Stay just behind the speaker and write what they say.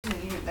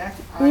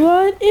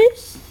What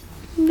is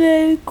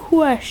the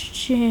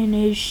question?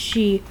 Is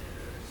she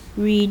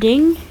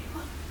reading,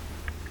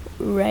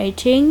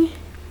 writing,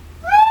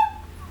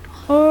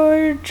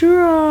 or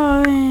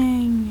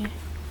drawing?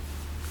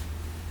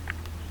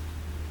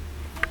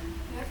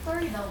 You're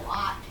learning a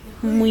lot.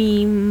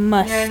 We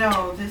must. Yeah,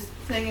 no, this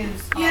thing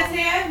is. Yeah, see,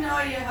 I have no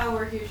idea how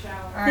work you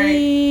shower. Alright,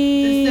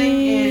 this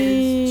thing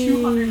is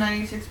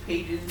 296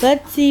 pages.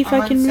 Let's see if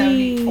I'm I on can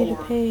read a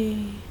 74.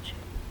 page.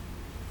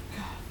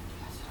 God,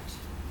 that sucks.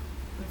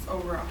 It's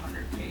over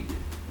 100 pages.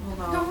 Well,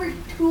 no. It's over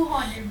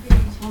 200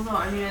 pages. Well, no,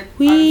 I mean,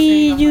 We I'm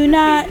saying do 100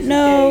 not pages a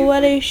know day,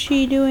 what but is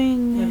she I've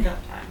doing. got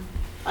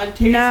time.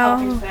 Tay's No.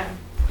 helping Sam.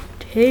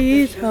 Tay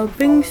is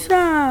helping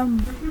Sam.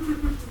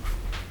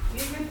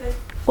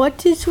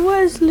 What is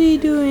Wesley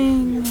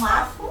doing?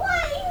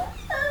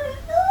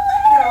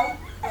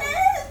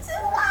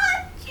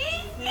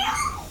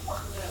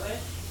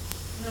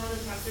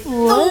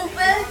 What?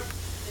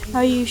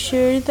 Are you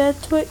sure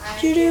that's what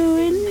you're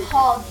doing?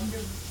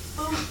 Positive.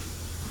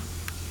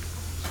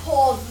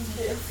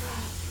 Positive.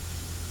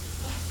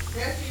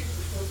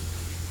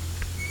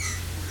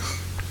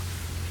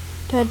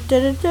 Da da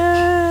da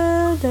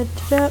da da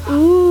da.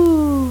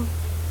 Ooh,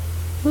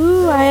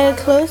 ooh! I had a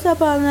close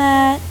up on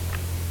that.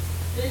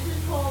 I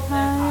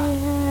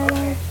had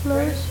a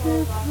close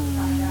up on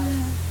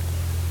that.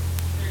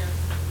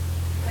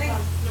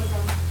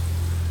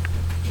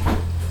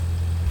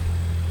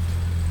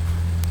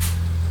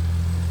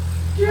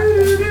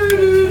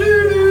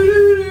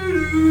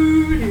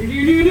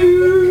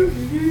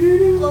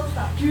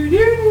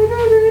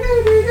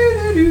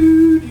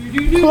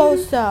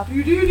 Close up.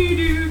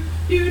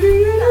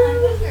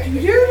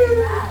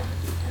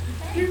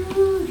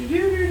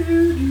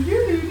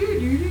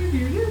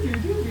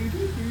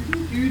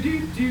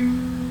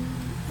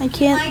 I My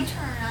can't.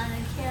 turn on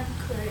a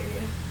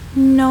camcorder.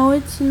 No,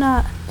 it's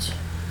not.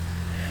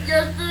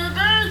 Just the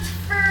best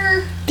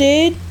for.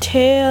 Did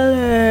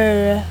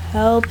Taylor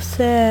help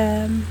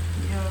Sam?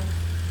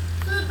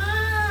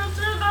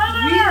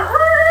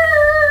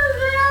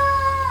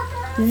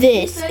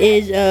 This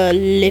is a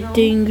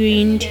Lipton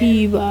green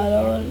tea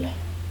bottle.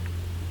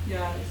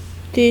 Yes.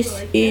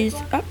 This is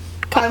a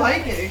I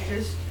like it. It's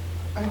just.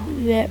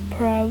 that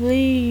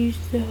probably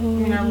used the I whole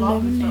mean, I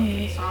love the stuff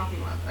lemonade. it's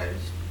talking about. I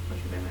just wish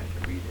it didn't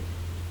have to read it.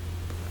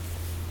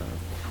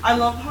 I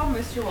love how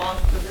Mr.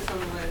 Wallace put this on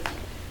the list.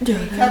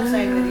 He kept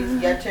saying that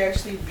he's yet to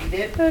actually read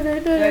it. But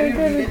if you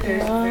read it,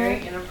 there's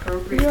very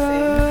inappropriate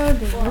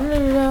things.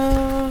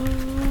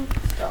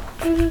 Stop.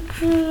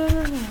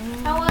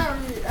 I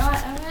want to